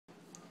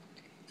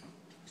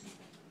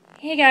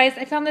Hey guys,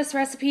 I found this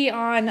recipe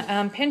on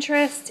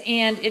Pinterest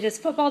and it is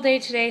football day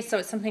today, so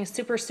it's something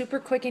super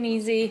quick and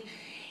easy,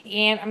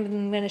 and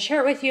I'm going to share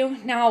it with you.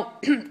 Now,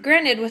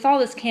 granted, with all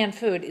this canned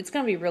food, it's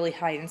going to be really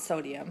high in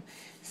sodium,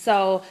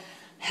 so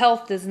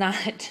health is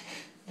not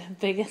the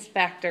biggest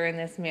factor in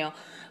this meal,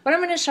 but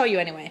I'm going to show you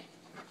anyway.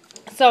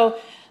 So,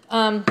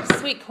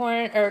 sweet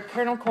corn or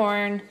kernel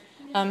corn,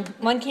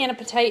 1 can of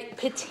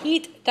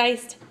petite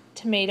diced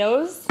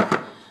tomatoes,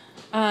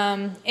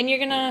 and you're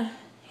going to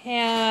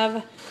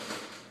have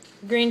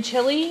green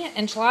chili,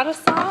 enchilada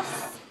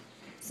sauce,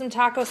 some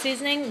taco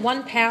seasoning,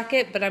 1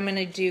 packet, but I'm going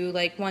to do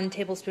like 1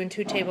 tablespoon,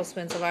 2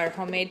 tablespoons of our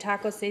homemade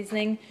taco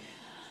seasoning,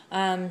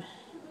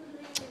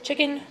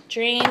 chicken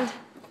drained,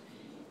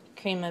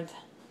 cream of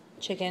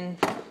chicken,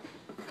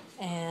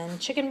 and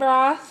chicken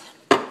broth,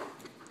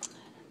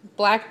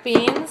 black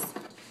beans,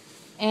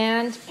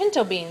 and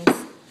pinto beans.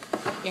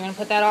 You're going to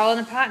put that all in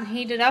a pot and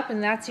heat it up,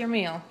 and that's your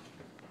meal.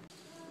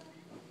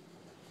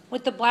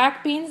 With the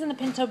black beans and the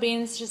pinto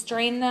beans, just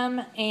drain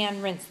them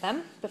and rinse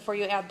them before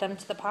you add them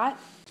to the pot.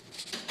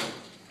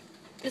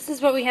 This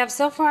is what we have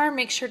so far.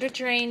 Make sure to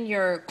drain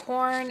your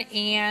corn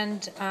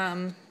and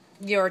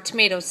your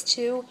tomatoes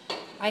too.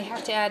 I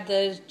have to add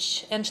the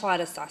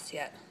enchilada sauce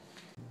yet.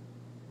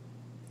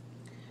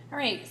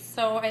 Alright,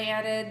 so I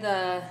added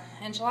the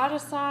enchilada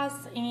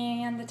sauce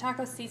and the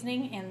taco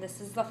seasoning, and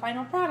this is the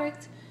final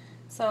product.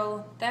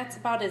 So that's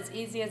about as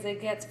easy as it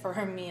gets for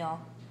a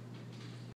meal.